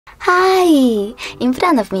Hi! In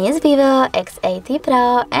front of me is VIVO X80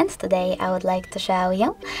 Pro, and today I would like to show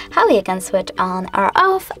you how you can switch on or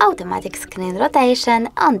off automatic screen rotation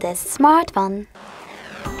on this smartphone.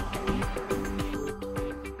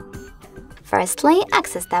 Firstly,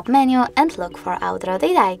 access tab menu and look for Auto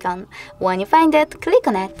Rotate icon. When you find it, click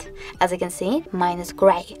on it. As you can see, mine is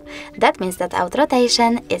gray. That means that auto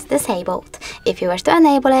rotation is disabled. If you wish to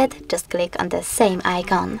enable it, just click on the same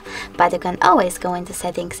icon. But you can always go into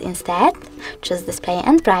settings instead, choose display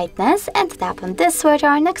and brightness and tap on this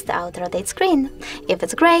switcher next to Auto Rotate screen. If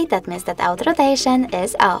it's gray, that means that auto rotation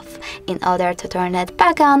is off. In order to turn it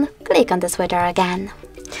back on, click on the switcher again.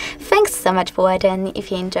 Thanks so much for watching.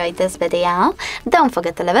 If you enjoyed this video, don't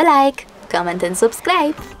forget to leave a like, comment and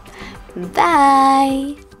subscribe.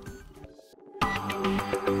 Bye!